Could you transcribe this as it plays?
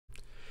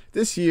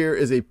This here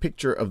is a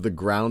picture of the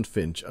ground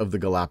finch of the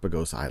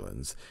Galápagos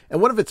Islands,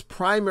 and one of its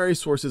primary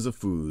sources of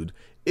food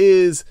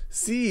is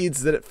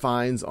seeds that it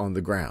finds on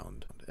the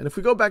ground. And if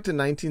we go back to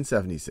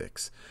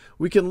 1976,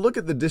 we can look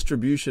at the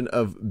distribution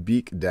of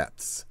beak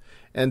depths.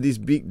 And these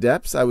beak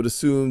depths, I would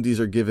assume these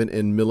are given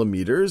in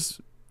millimeters.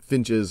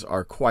 Finches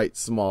are quite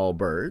small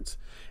birds.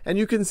 And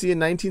you can see in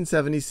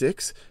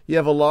 1976, you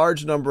have a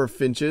large number of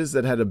finches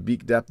that had a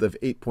beak depth of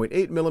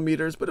 8.8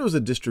 millimeters, but it was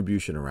a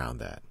distribution around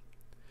that.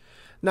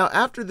 Now,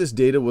 after this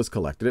data was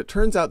collected, it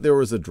turns out there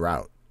was a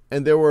drought,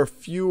 and there were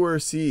fewer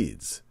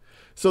seeds.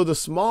 So the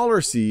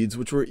smaller seeds,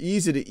 which were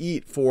easy to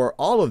eat for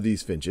all of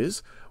these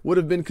finches, would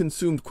have been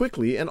consumed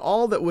quickly, and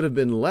all that would have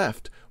been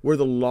left were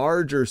the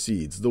larger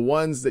seeds, the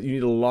ones that you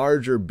need a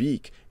larger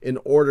beak in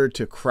order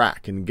to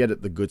crack and get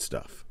at the good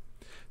stuff.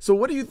 So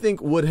what do you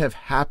think would have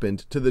happened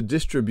to the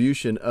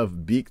distribution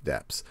of beak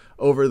depths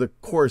over the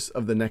course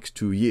of the next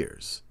 2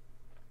 years?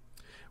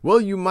 Well,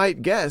 you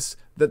might guess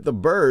that the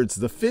birds,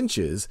 the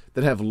finches,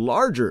 that have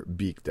larger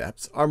beak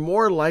depths are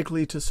more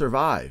likely to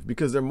survive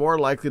because they're more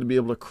likely to be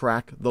able to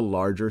crack the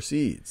larger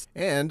seeds.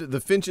 And the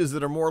finches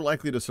that are more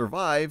likely to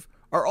survive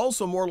are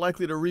also more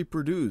likely to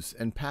reproduce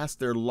and pass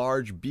their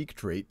large beak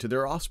trait to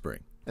their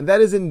offspring. And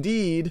that is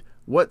indeed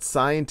what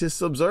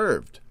scientists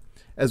observed.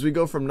 As we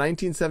go from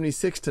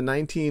 1976 to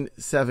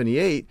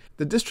 1978,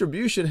 the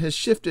distribution has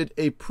shifted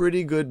a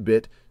pretty good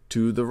bit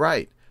to the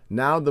right.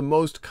 Now the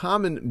most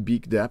common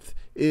beak depth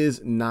is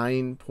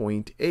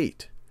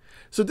 9.8.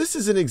 So this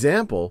is an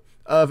example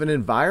of an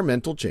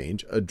environmental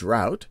change, a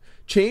drought,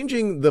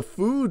 changing the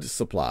food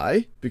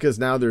supply, because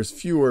now there's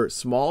fewer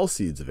small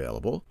seeds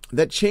available,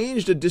 that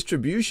changed a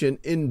distribution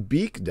in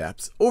beak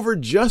depths over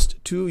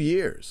just 2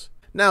 years.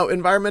 Now,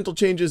 environmental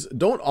changes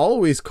don't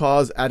always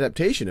cause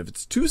adaptation. If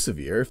it's too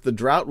severe, if the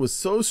drought was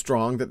so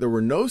strong that there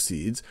were no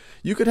seeds,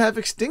 you could have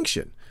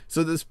extinction,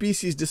 so the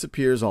species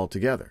disappears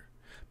altogether.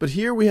 But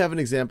here we have an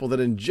example that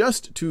in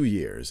just 2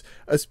 years,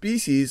 a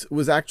species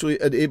was actually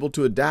able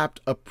to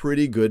adapt a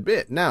pretty good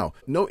bit. Now,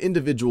 no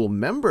individual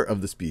member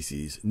of the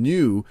species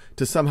knew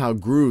to somehow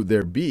grow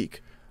their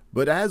beak.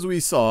 But as we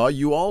saw,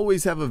 you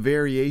always have a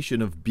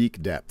variation of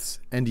beak depths.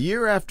 And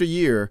year after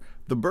year,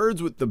 the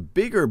birds with the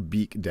bigger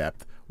beak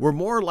depth were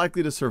more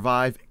likely to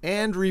survive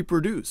and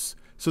reproduce.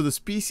 So the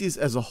species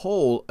as a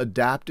whole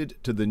adapted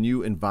to the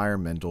new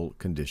environmental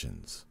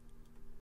conditions.